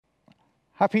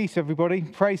Happy Easter, everybody.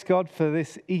 Praise God for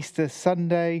this Easter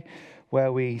Sunday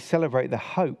where we celebrate the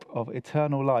hope of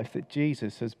eternal life that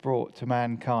Jesus has brought to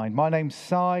mankind. My name's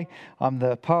Si. I'm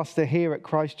the pastor here at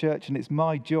Christ Church, and it's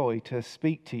my joy to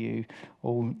speak to you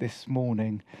all this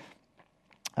morning.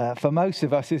 For most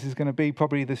of us, this is going to be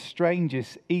probably the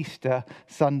strangest Easter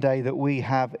Sunday that we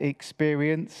have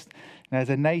experienced. And as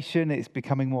a nation, it's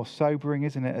becoming more sobering,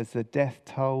 isn't it? As the death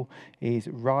toll is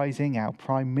rising, our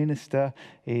Prime Minister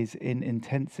is in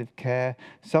intensive care.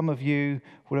 Some of you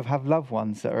will have had loved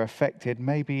ones that are affected,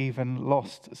 maybe even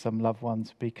lost some loved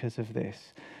ones because of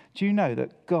this. Do you know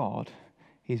that God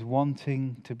is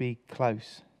wanting to be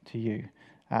close to you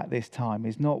at this time?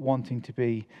 He's not wanting to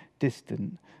be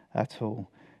distant at all.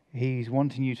 He's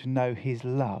wanting you to know his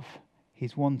love.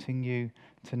 He's wanting you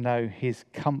to know his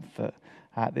comfort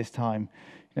at this time.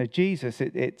 You know, Jesus,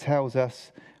 it tells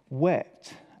us,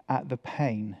 wept at the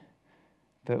pain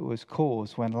that was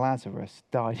caused when Lazarus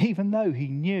died, even though he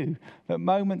knew that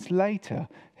moments later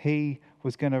he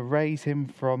was going to raise him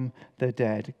from the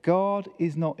dead. God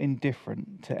is not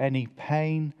indifferent to any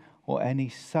pain or any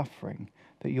suffering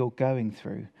that you're going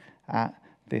through at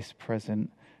this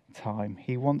present time.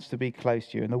 He wants to be close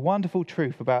to you. And the wonderful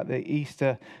truth about the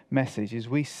Easter message is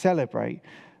we celebrate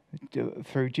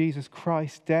through Jesus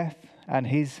Christ's death and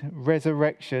his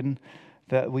resurrection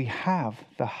that we have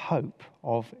the hope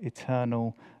of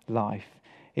eternal life.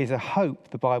 It is a hope,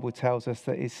 the Bible tells us,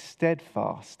 that is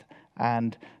steadfast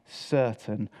and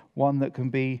certain, one that can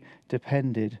be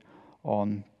depended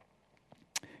on.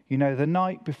 You know, the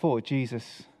night before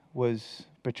Jesus was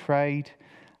betrayed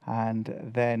and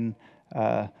then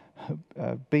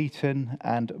beaten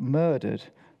and murdered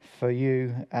for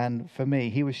you and for me,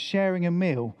 he was sharing a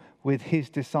meal with his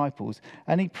disciples,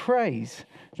 and he prays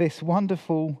this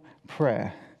wonderful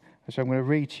prayer, which I'm going to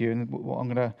read to you and what I'm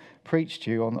going to preach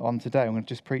to you on today. I'm going to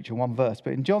just preach on one verse,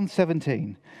 but in John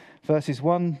 17, verses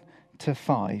 1 to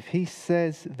 5, he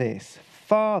says this: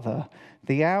 Father,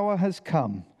 the hour has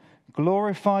come.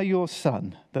 Glorify your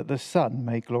Son, that the Son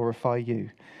may glorify you,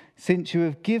 since you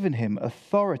have given him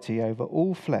authority over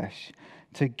all flesh,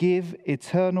 to give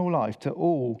eternal life to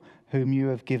all whom you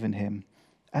have given him.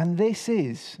 And this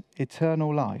is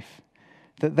eternal life,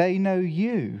 that they know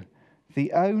you,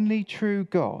 the only true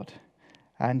God,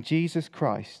 and Jesus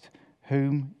Christ,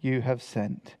 whom you have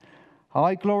sent.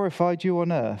 I glorified you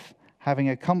on earth, having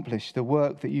accomplished the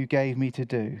work that you gave me to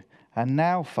do. And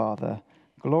now, Father,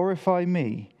 glorify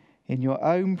me in your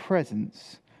own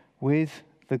presence with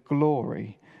the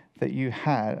glory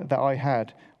that I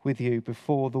had with you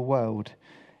before the world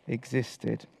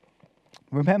existed.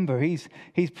 Remember, he's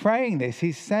praying this,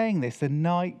 he's saying this the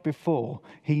night before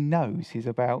he knows he's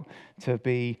about to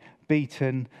be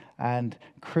beaten and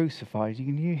crucified.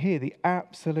 You hear the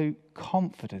absolute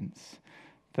confidence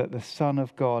that the Son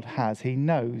of God has. He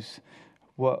knows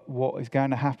what is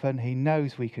going to happen. He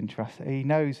knows we can trust it. He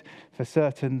knows for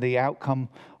certain the outcome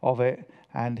of it,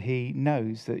 and he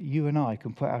knows that you and I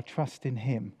can put our trust in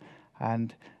him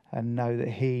and know that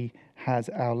he has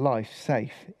our life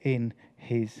safe in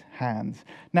his hands.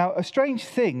 Now, a strange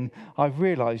thing I've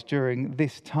realized during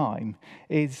this time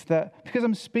is that because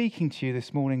I'm speaking to you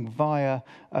this morning via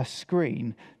a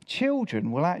screen,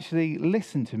 children will actually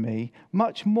listen to me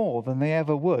much more than they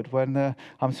ever would when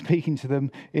I'm speaking to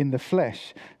them in the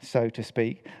flesh, so to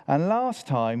speak. And last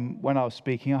time when I was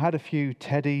speaking, I had a few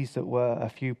teddies that were a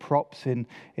few props in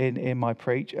my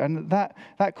preach, and that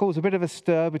caused a bit of a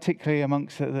stir, particularly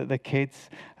amongst the kids.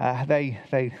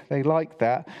 They liked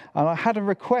that, and I had a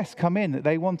request come in that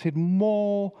they wanted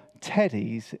more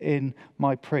teddies in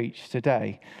my preach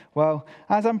today. Well,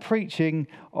 as I'm preaching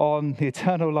on the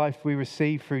eternal life we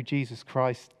receive through Jesus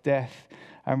Christ's death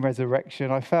and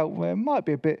resurrection, I felt it might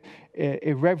be a bit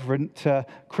irreverent to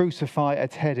crucify a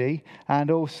teddy, and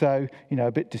also,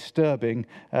 a bit disturbing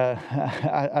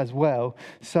as well.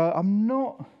 So I'm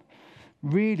not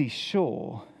really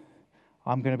sure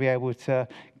I'm going to be able to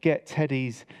get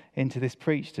teddies into this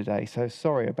preach today. So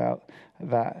sorry about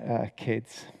that,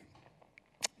 kids.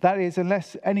 That is,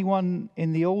 unless anyone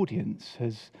in the audience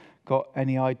has got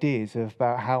any ideas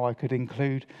about how I could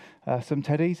include some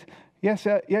teddies. Yes,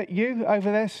 yeah, you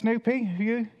over there, Snoopy.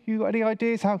 You got any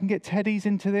ideas how I can get teddies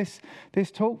into this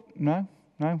talk? No.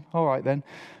 All right then.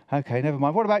 Okay, never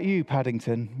mind. What about you,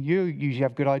 Paddington? You usually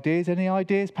have good ideas. Any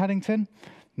ideas, Paddington?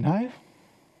 No.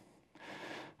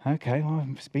 Okay, well,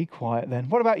 just be quiet then.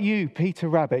 What about you, Peter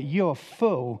Rabbit? You're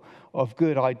full of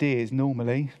good ideas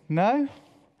normally. No.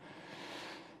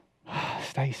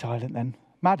 Stay silent then.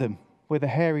 Madam, with the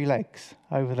hairy legs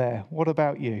over there, what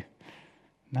about you?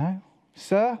 No?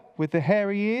 Sir, with the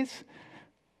hairy ears?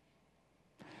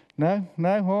 No?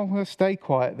 Well, we'll stay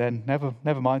quiet then. Never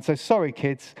mind. So sorry,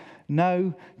 kids.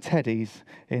 No teddies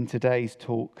in today's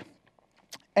talk.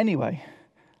 Anyway,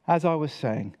 as I was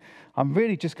saying, I'm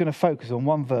really just going to focus on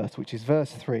one verse, which is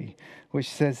verse 3, which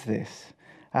says this: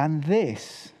 "And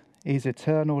this is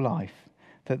eternal life,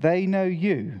 that they know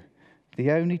you,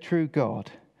 the only true God,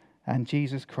 and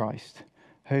Jesus Christ,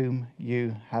 whom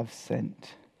you have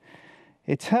sent."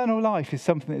 Eternal life is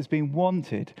something that has been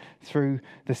wanted through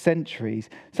the centuries.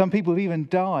 Some people have even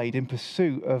died in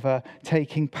pursuit of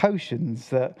taking potions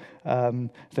that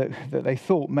they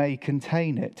thought may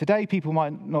contain it. Today, people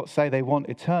might not say they want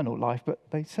eternal life, but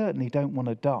they certainly don't want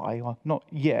to die. Well, not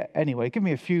yet. Anyway, give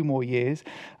me a few more years.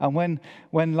 And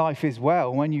when life is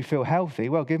well, when you feel healthy,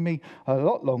 well, give me a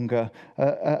lot longer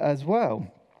as well.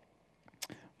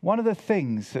 One of the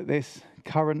things that this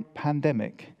current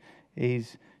pandemic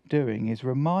is doing is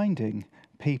reminding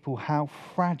people how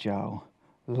fragile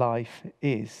life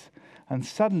is. And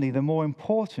suddenly the more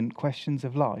important questions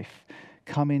of life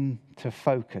come into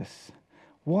focus.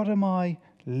 What am I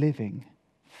living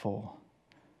for?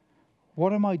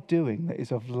 What am I doing that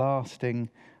is of lasting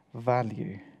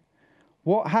value?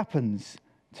 What happens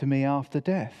to me after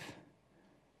death?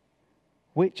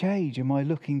 Which age am I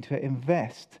looking to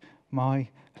invest my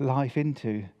life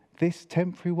into? This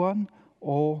temporary one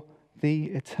or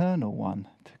the eternal one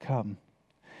to come?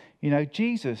 You know,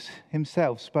 Jesus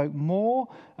himself spoke more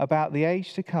about the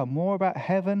age to come, more about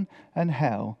heaven and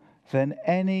hell than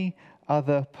any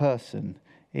other person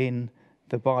in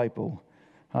the Bible.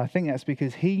 And I think that's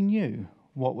because he knew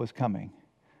what was coming.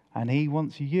 And he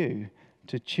wants you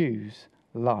to choose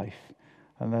life,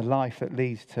 and the life that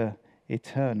leads to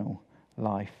eternal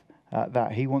life.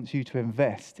 That he wants you to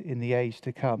invest in the age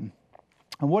to come.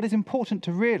 And what is important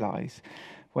to realize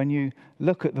when you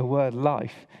look at the word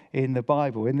life in the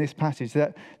Bible, in this passage,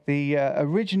 that the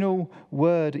original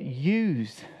word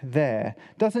used there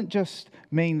doesn't just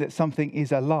mean that something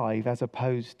is alive as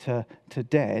opposed to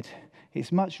dead.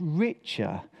 It's much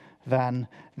richer than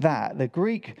that. The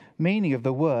Greek meaning of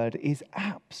the word is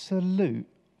absolute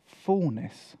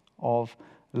fullness of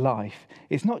life.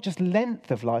 It's not just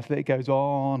length of life, that it goes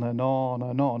on and on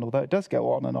and on, although it does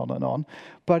go on and on and on,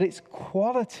 but it's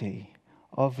quality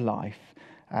of life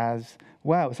as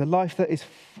well. It's a life that is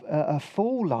a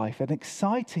full life, an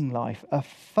exciting life, a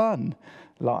fun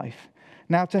life.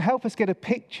 Now, to help us get a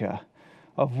picture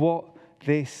of what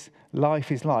this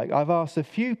life is like, I've asked a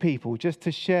few people just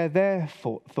to share their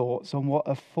thoughts on what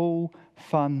a full,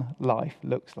 fun life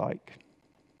looks like.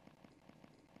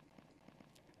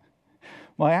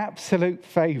 My absolute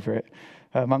favourite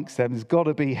amongst them has got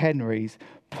to be Henry's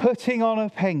putting on a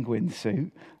penguin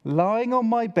suit, lying on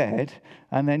my bed,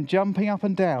 and then jumping up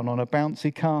and down on a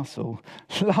bouncy castle.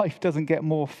 Life doesn't get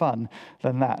more fun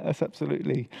than that. That's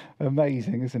absolutely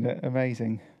amazing, isn't it?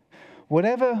 Amazing.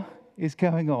 Whatever is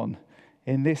going on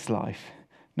in this life,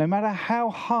 no matter how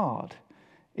hard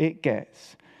it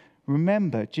gets,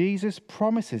 remember, Jesus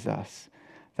promises us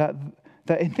that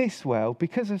in this world,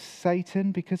 because of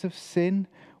Satan, because of sin,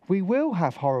 we will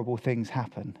have horrible things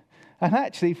happen. And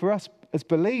actually, for us as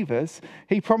believers,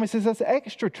 he promises us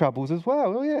extra troubles as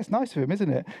well. Oh yeah, it's nice of him, isn't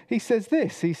it? He says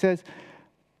this, he says,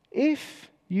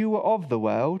 if you were of the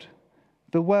world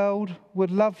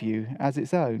would love you as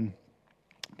its own.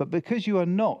 But because you are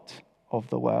not of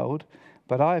the world,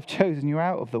 but I have chosen you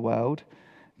out of the world,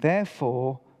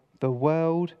 therefore the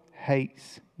world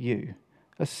hates you.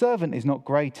 A servant is not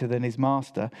greater than his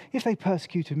master. If they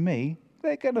persecuted me,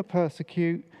 they're going to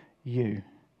persecute you.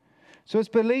 So as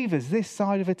believers, this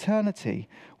side of eternity,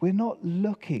 we're not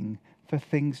looking for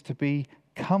things to be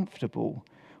comfortable.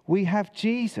 We have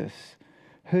Jesus,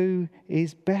 who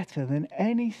is better than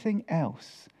anything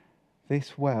else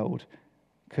this world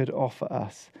could offer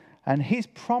us. And his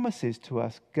promises to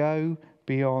us go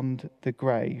beyond the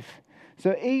grave.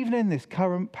 So even in this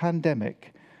current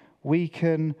pandemic, we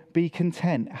can be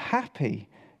content, happy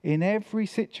in every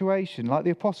situation, like the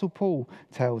Apostle Paul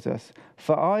tells us,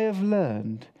 for I have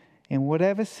learned in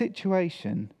whatever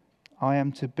situation I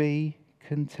am to be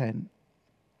content.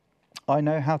 I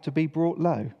know how to be brought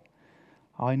low.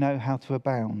 I know how to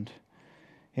abound.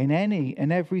 In any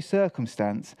and every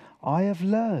circumstance, I have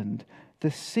learned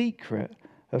the secret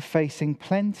of facing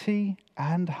plenty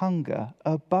and hunger,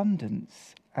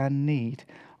 abundance and need.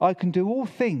 I can do all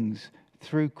things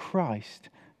through Christ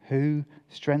who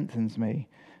strengthens me.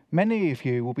 Many of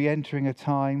you will be entering a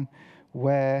time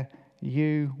where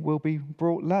you will be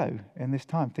brought low in this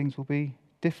time. Things will be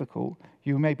difficult.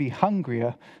 You may be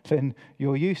hungrier than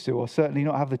you're used to, or certainly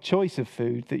not have the choice of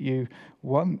food that you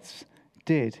once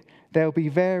did. There'll be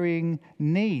varying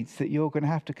needs that you're going to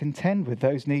have to contend with.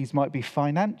 Those needs might be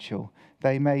financial.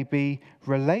 They may be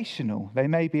relational. They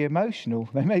may be emotional.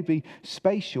 They may be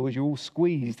spatial as you're all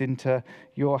squeezed into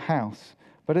your house.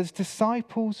 But as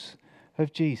disciples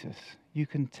of Jesus, you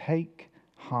can take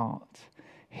heart.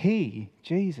 He,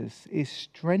 Jesus, is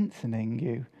strengthening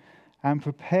you and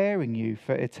preparing you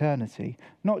for eternity.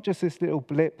 Not just this little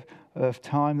blip of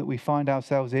time that we find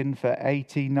ourselves in for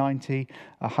 80, 90,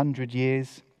 100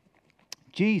 years.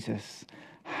 Jesus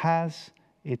has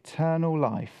eternal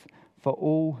life for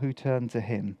all who turn to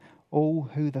him, all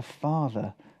who the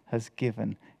Father has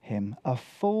given him. A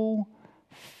full,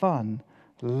 fun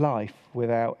life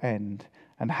without end.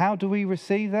 And how do we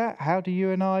receive that? How do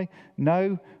you and I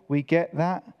know we get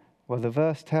that? Well, the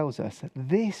verse tells us that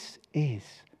this is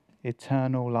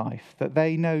eternal life, that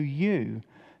they know you,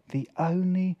 the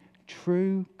only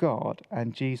true God,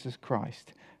 and Jesus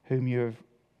Christ, whom you have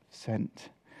sent.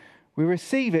 We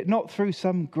receive it not through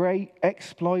some great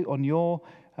exploit on your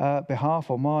behalf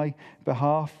or my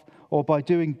behalf, or by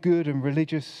doing good and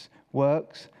religious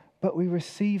works, but we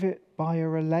receive it by a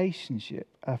relationship,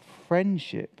 a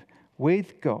friendship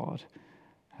with God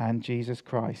and Jesus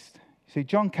Christ. See,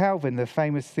 John Calvin, the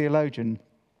famous theologian,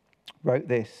 wrote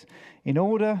this: in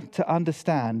order to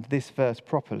understand this verse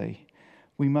properly,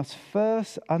 we must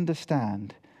first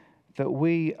understand that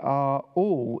we are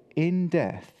all in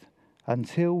death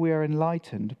until we are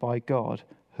enlightened by God,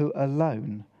 who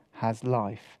alone has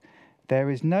life. There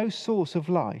is no source of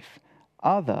life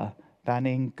other than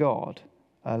in God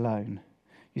alone.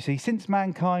 You see, since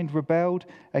mankind rebelled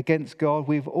against God,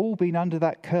 we've all been under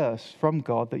that curse from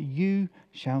God that you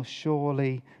shall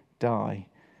surely die.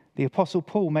 The Apostle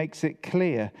Paul makes it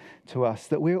clear to us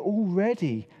that we're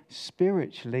already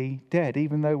spiritually dead,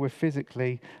 even though we're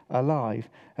physically alive.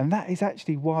 And that is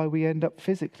actually why we end up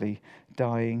physically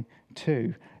dying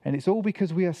too. And it's all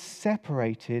because we are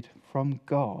separated from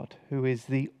God, who is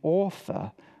the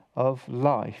author of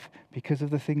life, because of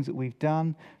the things that we've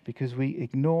done, because we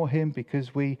ignore him,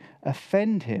 because we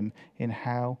offend him in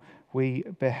how we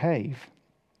behave.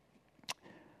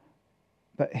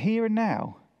 But here and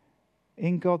now,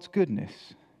 in God's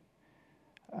goodness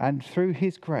and through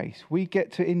his grace, we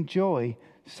get to enjoy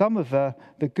some of the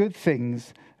good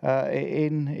things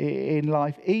in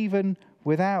life, even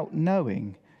without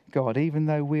knowing God, even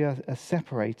though we are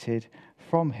separated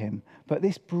from him. But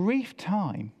this brief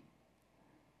time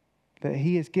that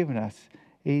he has given us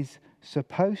is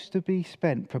supposed to be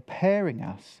spent preparing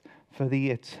us for the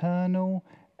eternal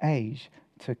age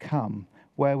to come,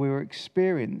 where we will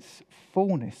experience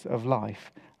fullness of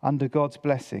life under God's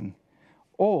blessing,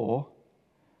 or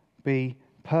be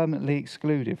permanently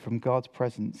excluded from God's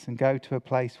presence and go to a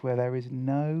place where there is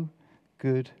no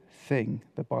good thing,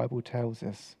 the Bible tells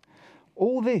us.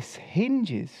 All this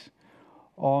hinges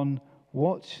on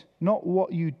not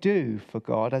what you do for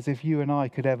God, as if you and I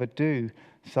could ever do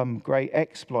some great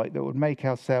exploit that would make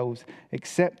ourselves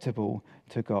acceptable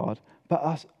to God,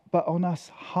 but on us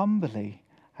humbly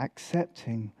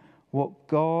accepting what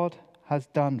God has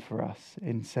done for us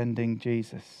in sending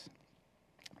Jesus.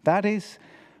 That is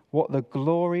what the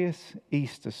glorious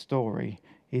Easter story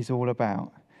is all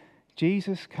about.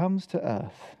 Jesus comes to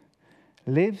earth,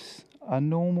 lives a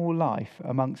normal life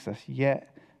amongst us,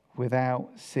 yet without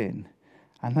sin.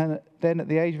 And then at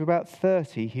the age of about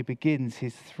 30, he begins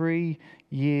his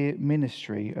 3-year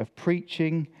ministry of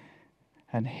preaching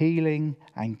and healing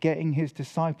and getting his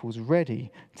disciples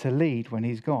ready to lead when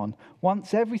he's gone.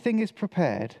 Once everything is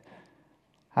prepared,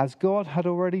 as God had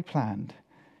already planned,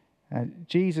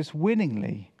 Jesus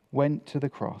willingly went to the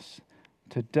cross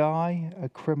to die a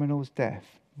criminal's death,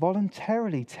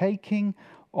 voluntarily taking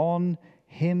on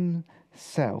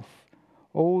himself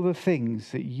all the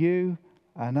things that you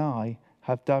and I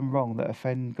have done wrong that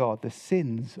offend God, the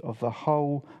sins of the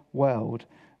whole world.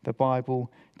 The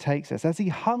Bible takes us. As he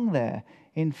hung there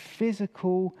in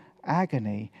physical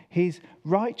agony, his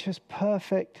righteous,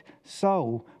 perfect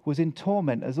soul was in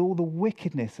torment as all the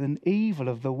wickedness and evil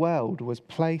of the world was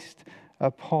placed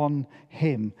upon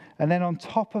him. And then on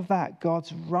top of that,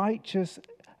 God's righteous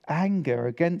anger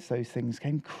against those things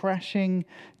came crashing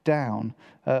down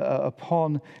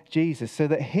upon Jesus, so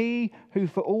that he who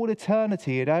for all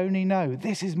eternity had only known,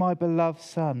 this is my beloved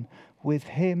Son, with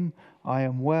him I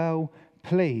am well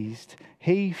pleased,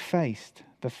 he faced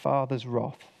the Father's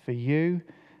wrath for you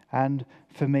and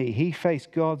for me. He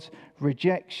faced God's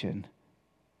rejection,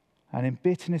 and in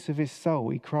bitterness of his soul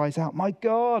he cries out, my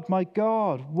God,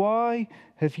 why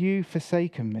have you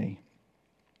forsaken me?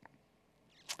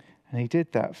 And he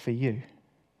did that for you.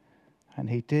 And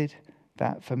he did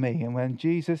that for me. And when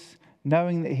Jesus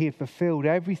knowing that he had fulfilled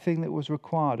everything that was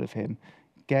required of him,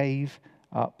 gave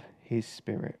up his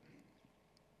spirit.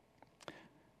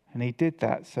 And he did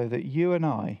that so that you and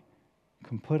I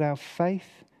can put our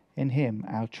faith in him,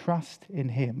 our trust in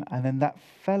him, and then that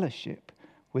fellowship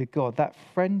with God, that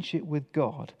friendship with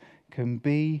God can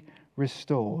be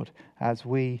restored as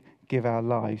we give our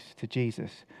lives to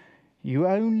Jesus. You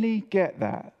only get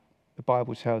that, the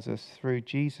Bible tells us, through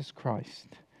Jesus Christ,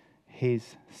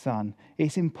 his Son.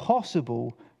 It's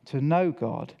impossible to know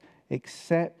God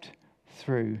except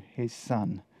through his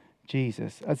Son,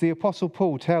 Jesus. As the Apostle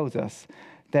Paul tells us,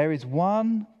 there is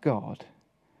one God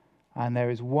and there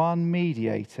is one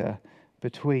mediator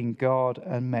between God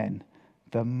and men,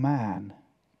 the man,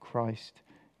 Christ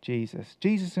Jesus.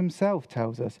 Jesus himself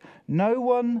tells us, no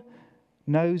one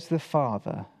knows the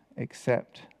Father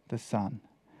except the Son,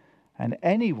 and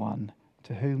anyone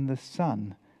to whom the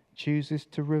Son chooses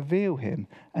to reveal him.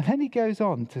 And then he goes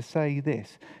on to say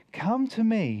this, come to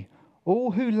me,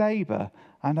 all who labour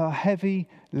and are heavy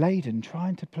laden,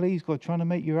 trying to please God, trying to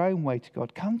make your own way to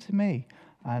God. Come to me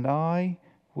and I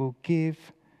will give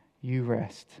you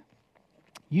rest.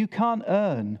 You can't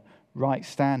earn right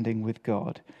standing with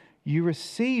God. You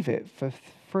receive it for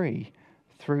free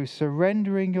through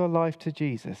surrendering your life to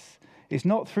Jesus. It's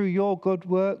not through your good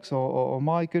works or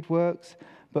my good works,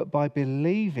 but by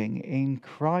believing in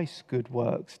Christ's good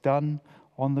works done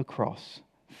on the cross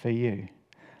for you.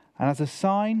 And as a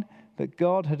sign that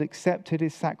God had accepted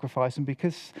his sacrifice, and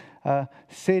because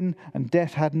sin and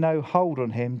death had no hold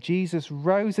on him, Jesus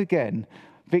rose again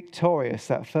victorious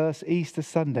that first Easter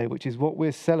Sunday, which is what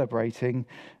we're celebrating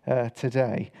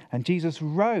today. And Jesus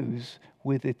rose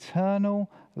with eternal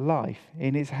life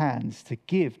in his hands to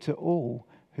give to all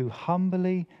who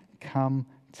humbly come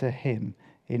to him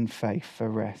in faith for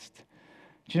rest.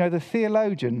 Do you know, the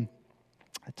theologian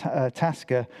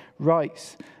Tasker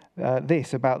writes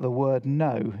this about the word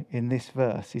know in this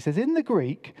verse. He says, in the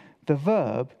Greek, the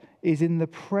verb is in the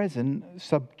present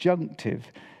subjunctive.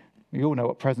 You all know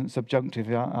what present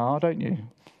subjunctive are, don't you?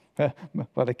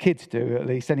 Well, the kids do, at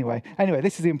least, anyway. Anyway,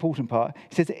 this is the important part.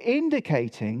 He says,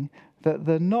 indicating that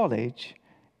the knowledge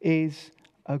is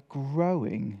a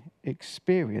growing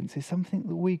experience. It's something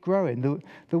that we grow in.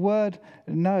 The word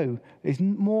know is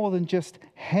more than just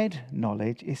head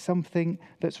knowledge. It's something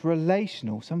that's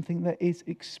relational, something that is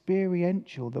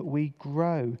experiential, that we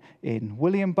grow in.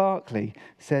 William Barclay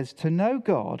says, to know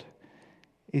God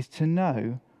is to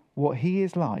know what he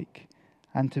is like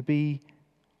and to be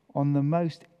on the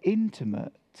most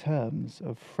intimate terms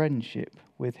of friendship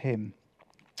with him.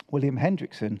 William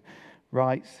Hendrickson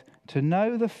writes, to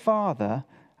know the Father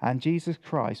and Jesus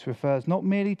Christ refers not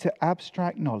merely to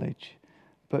abstract knowledge,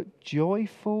 but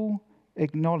joyful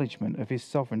acknowledgement of his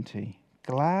sovereignty,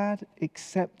 glad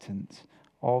acceptance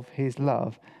of his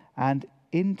love, and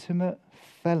intimate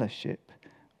fellowship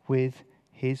with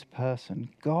his person.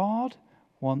 God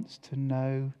wants to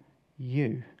know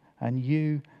you and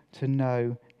you to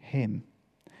know him.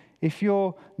 If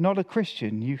you're not a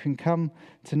Christian, you can come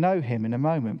to know him in a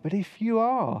moment. But if you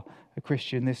are a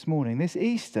Christian this morning, this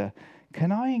Easter,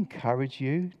 can I encourage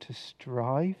you to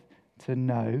strive to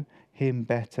know him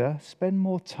better? Spend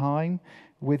more time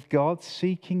with God,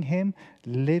 seeking him,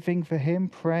 living for him,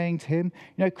 praying to him.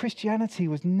 You know, Christianity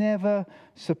was never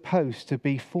supposed to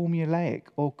be formulaic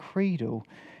or creedal.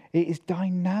 It is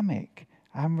dynamic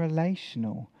and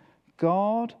relational.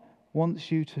 God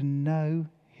wants you to know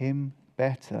him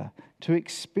better, to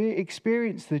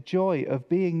experience the joy of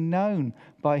being known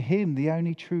by him, the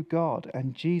only true God,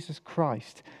 and Jesus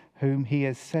Christ, whom he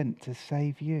has sent to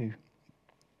save you.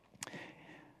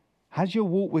 Has your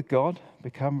walk with God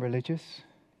become religious?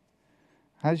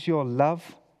 Has your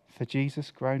love for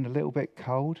Jesus grown a little bit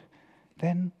cold?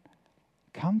 Then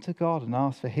come to God and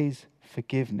ask for his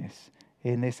forgiveness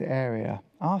in this area.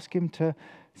 Ask him to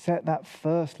set that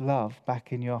first love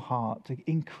back in your heart, to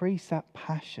increase that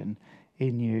passion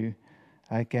in you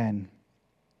again.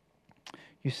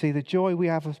 You see, the joy we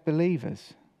have as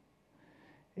believers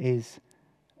is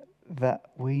that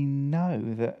we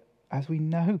know that as we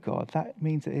know God, that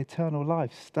means that eternal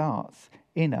life starts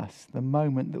in us the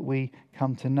moment that we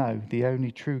come to know the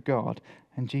only true God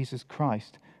and Jesus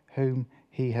Christ, whom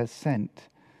he has sent.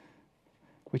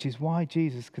 Which is why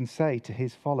Jesus can say to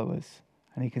his followers,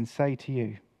 and he can say to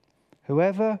you,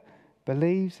 whoever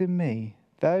believes in me,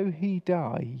 though he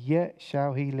die, yet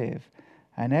shall he live.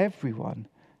 And everyone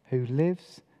who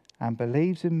lives and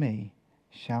believes in me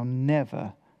shall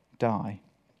never die.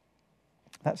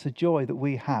 That's a joy that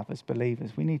we have as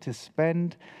believers. We need to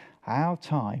spend our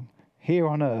time here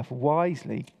on earth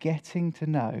wisely, getting to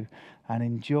know and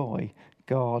enjoy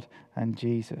God and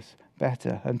Jesus.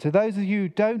 better. And to those of you who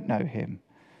don't know him,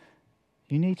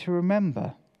 you need to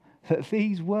remember that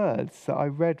these words that I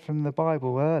read from the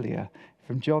Bible earlier,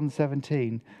 from John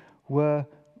 17, were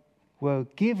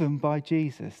given by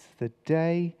Jesus the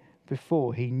day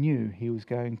before he knew he was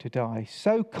going to die.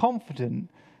 So confident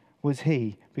was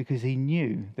he, because he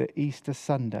knew that Easter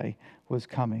Sunday was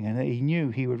coming and that he knew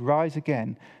he would rise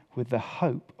again with the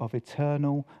hope of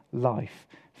eternal life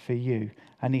for you.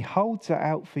 And he holds it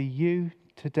out for you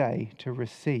today to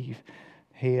receive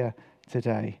here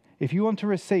today. If you want to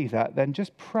receive that, then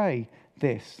just pray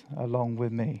this along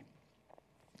with me.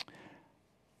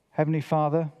 Heavenly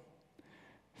Father,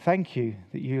 thank you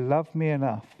that you love me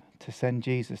enough to send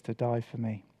Jesus to die for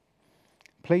me.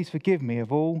 Please forgive me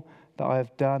of all that I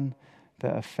have done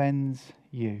that offends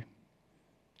you,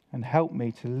 and help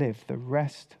me to live the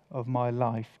rest of my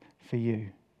life for you.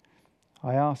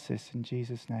 I ask this in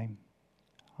Jesus' name.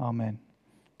 Amen.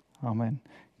 Amen.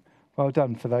 Well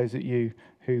done for those of you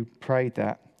who prayed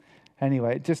that.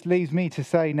 Anyway, it just leaves me to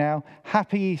say now,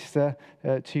 Happy Easter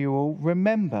to you all.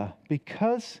 Remember,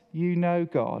 because you know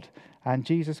God and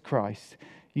Jesus Christ,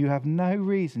 you have no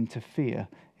reason to fear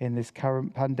in this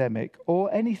current pandemic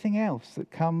or anything else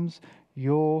that comes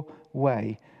your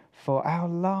way, for our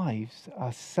lives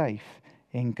are safe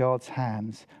in God's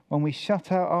hands. When we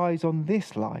shut our eyes on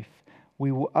this life,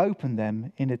 we will open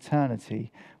them in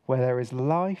eternity, where there is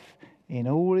life in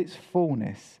all its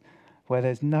fullness, where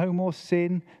there's no more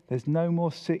sin, there's no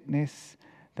more sickness,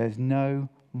 there's no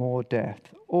more death.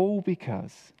 All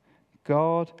because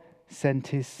God sent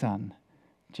his Son,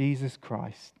 Jesus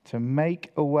Christ, to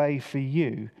make a way for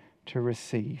you to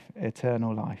receive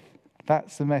eternal life.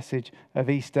 That's the message of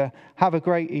Easter. Have a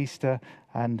great Easter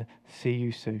and see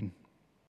you soon.